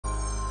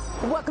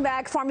Welcome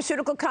back.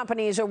 Pharmaceutical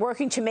companies are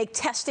working to make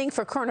testing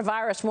for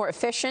coronavirus more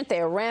efficient. They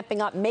are ramping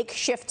up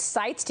makeshift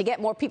sites to get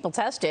more people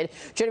tested.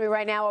 Joining me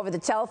right now over the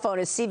telephone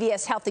is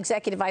CVS Health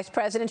Executive Vice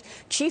President,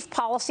 Chief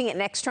Policy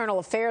and External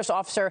Affairs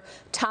Officer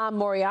Tom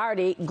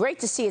Moriarty. Great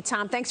to see you,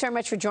 Tom. Thanks very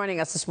much for joining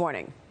us this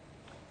morning.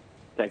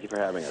 Thank you for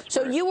having us.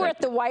 So you were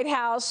at the White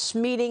House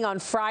meeting on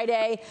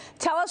Friday.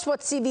 Tell us what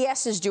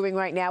CVS is doing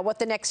right now, what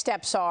the next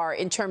steps are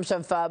in terms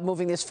of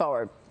moving this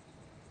forward.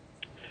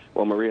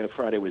 Well, Maria,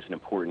 Friday was an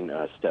important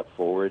step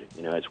forward.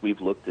 You know, as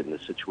we've looked and the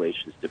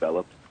situation's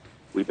developed,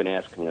 we've been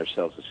asking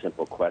ourselves a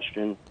simple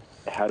question: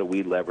 how do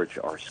we leverage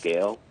our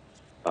scale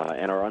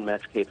and our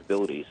unmatched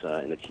capabilities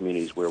in the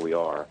communities where we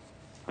are,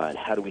 and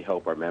how do we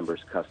help our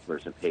members,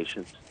 customers, and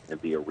patients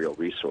and be a real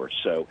resource?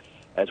 So,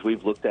 as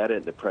we've looked at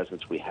it, the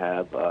presence we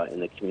have in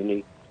the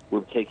community,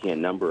 we're taking a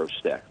number of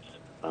steps.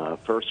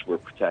 First, we're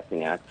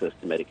protecting access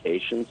to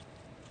medications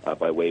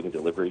by waiving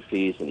delivery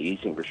fees and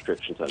easing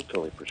restrictions on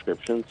filling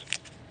prescriptions.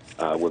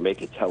 We're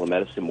making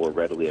telemedicine more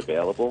readily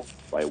available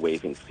by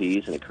waiving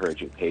fees and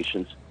encouraging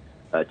patients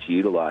to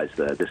utilize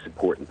this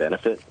important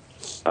benefit.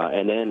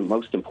 And then,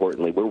 most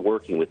importantly, we're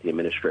working with the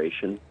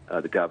administration,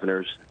 the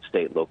governors,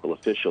 state and local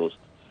officials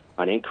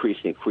on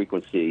increasing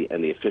frequency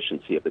and the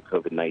efficiency of the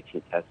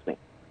COVID-19 testing.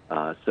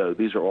 So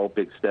these are all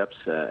big steps,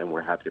 and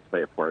we're happy to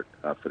play a part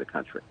for the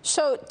country.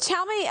 So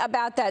tell me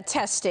about that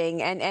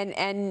testing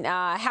and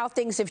how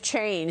things have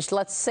changed,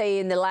 let's say,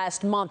 in the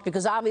last month,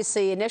 because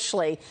obviously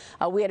initially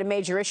we had a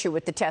major issue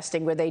with the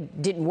testing where they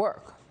didn't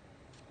work.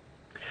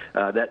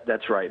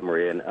 That's right,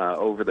 Maria. And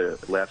over the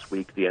last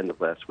week, the end of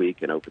last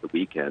week, and over the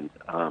weekend,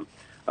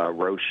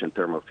 Roche and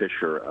Thermo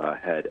Fisher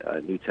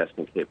had new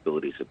testing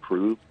capabilities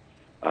approved.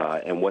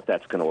 And what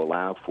that's going to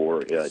allow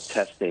for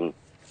testing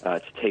to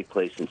take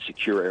place in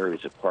secure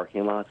areas of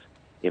parking lots,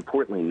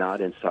 importantly not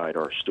inside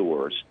our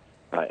stores,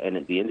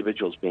 and the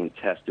individuals being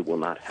tested will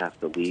not have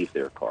to leave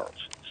their cars.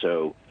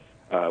 So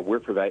we're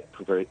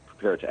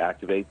prepared to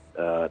activate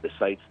the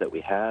sites that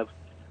we have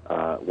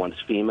once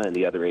FEMA and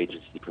the other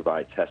agencies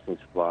provide testing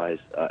supplies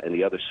and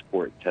the other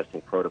support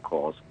testing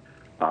protocols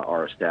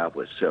are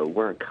established. So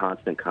we're in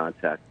constant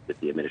contact with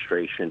the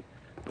administration,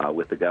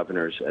 with the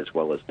governors, as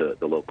well as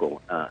the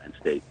local and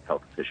state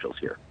health officials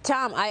here.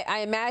 Tom, I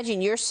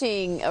imagine you're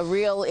seeing a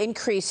real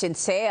increase in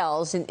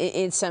sales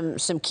in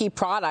some key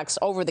products,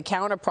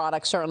 over-the-counter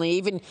products, certainly,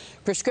 even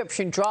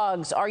prescription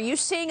drugs. Are you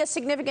seeing a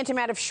significant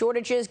amount of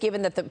shortages,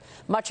 given that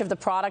much of the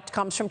product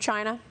comes from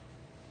China?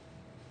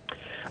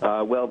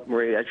 Well,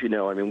 Maria, as you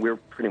know, I mean, we're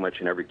pretty much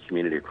in every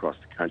community across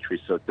the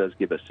country, so it does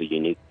give us a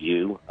unique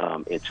view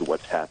into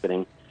what's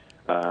happening.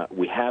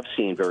 We have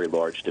seen very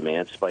large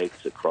demand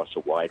spikes across a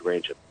wide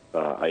range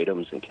of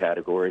items and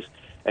categories,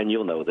 and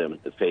you'll know them: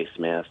 the face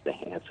masks, the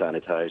hand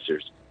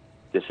sanitizers,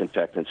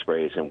 disinfectant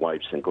sprays, and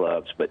wipes and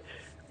gloves. But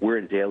we're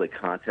in daily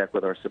contact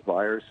with our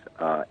suppliers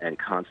and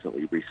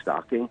constantly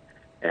restocking.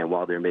 And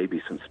while there may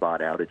be some spot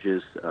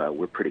outages,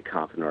 we're pretty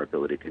confident in our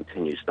ability to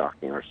continue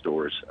stocking our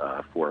stores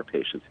for our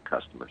patients and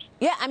customers.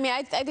 Yeah, I mean,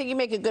 I think you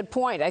make a good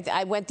point.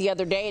 I went the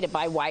other day to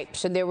buy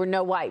wipes, and there were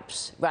no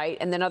wipes, right?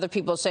 And then other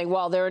people saying,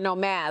 well, there are no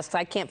masks.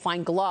 I can't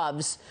find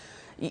gloves.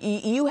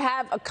 You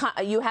have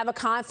a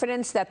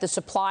confidence that the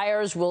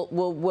suppliers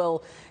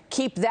will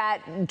keep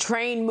that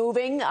train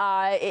moving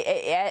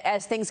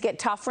as things get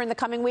tougher in the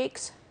coming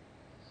weeks?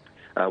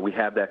 We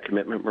have that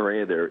commitment,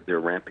 Maria. They're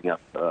ramping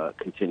up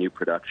continued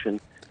production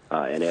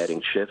and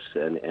adding shifts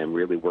and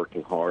really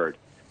working hard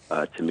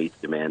to meet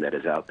the demand that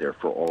is out there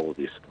for all of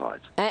these supplies.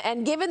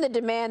 And given the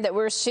demand that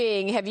we're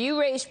seeing, have you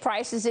raised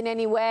prices in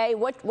any way?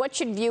 What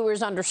should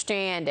viewers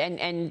understand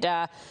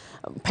and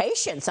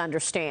patients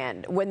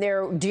understand when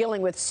they're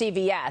dealing with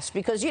CVS?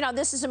 Because, you know,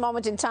 this is a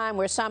moment in time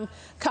where some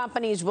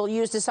companies will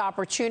use this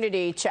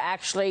opportunity to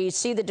actually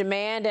see the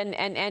demand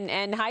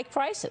and hike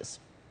prices.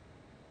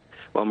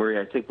 Well,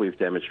 Maria, I think we've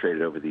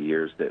demonstrated over the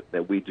years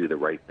that we do the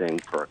right thing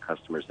for our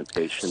customers and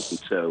patients. And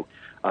so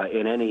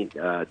in any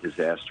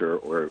disaster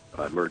or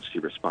emergency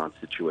response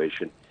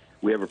situation,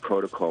 we have a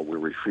protocol where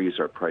we freeze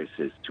our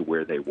prices to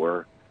where they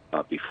were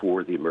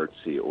before the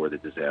emergency or the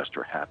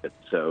disaster happened.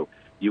 So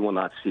you will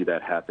not see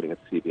that happening at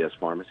CVS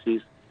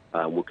pharmacies.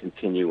 We'll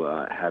continue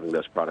having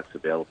those products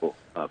available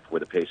for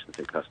the patients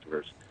and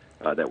customers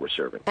that we're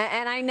serving.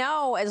 And I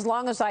know, as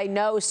long as I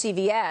know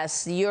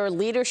CVS, your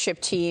leadership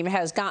team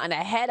has gotten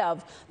ahead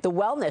of the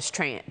wellness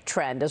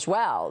trend as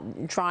well,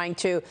 trying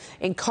to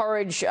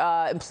encourage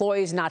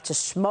employees not to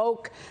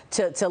smoke,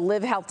 to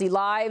live healthy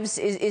lives.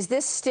 Is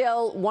this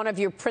still one of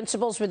your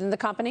principles within the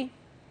company?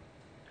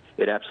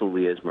 It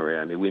absolutely is,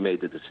 Maria. I mean, we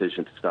made the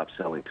decision to stop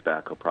selling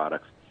tobacco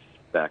products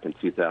back in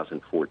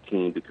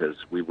 2014 because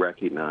we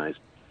recognized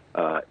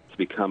to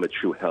become a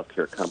true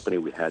healthcare company,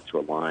 we had to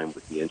align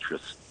with the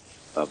interests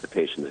of the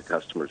patients and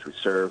customers we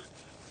serve.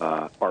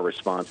 Our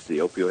response to the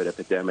opioid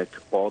epidemic,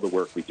 all the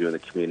work we do in the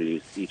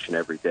communities each and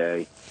every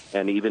day,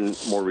 and even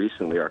more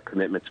recently, our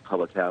commitment to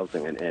public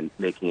housing and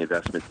making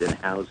investments in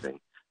housing,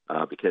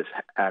 because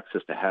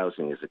access to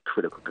housing is a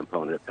critical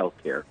component of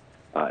healthcare.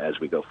 as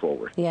we go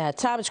forward. Yeah,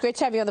 Tom, it's great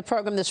to have you on the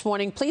program this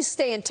morning. Please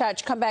stay in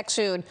touch. Come back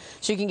soon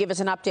so you can give us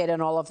an update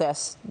on all of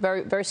this.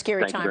 Very, very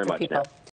scary Thank you time very for much, people. Now.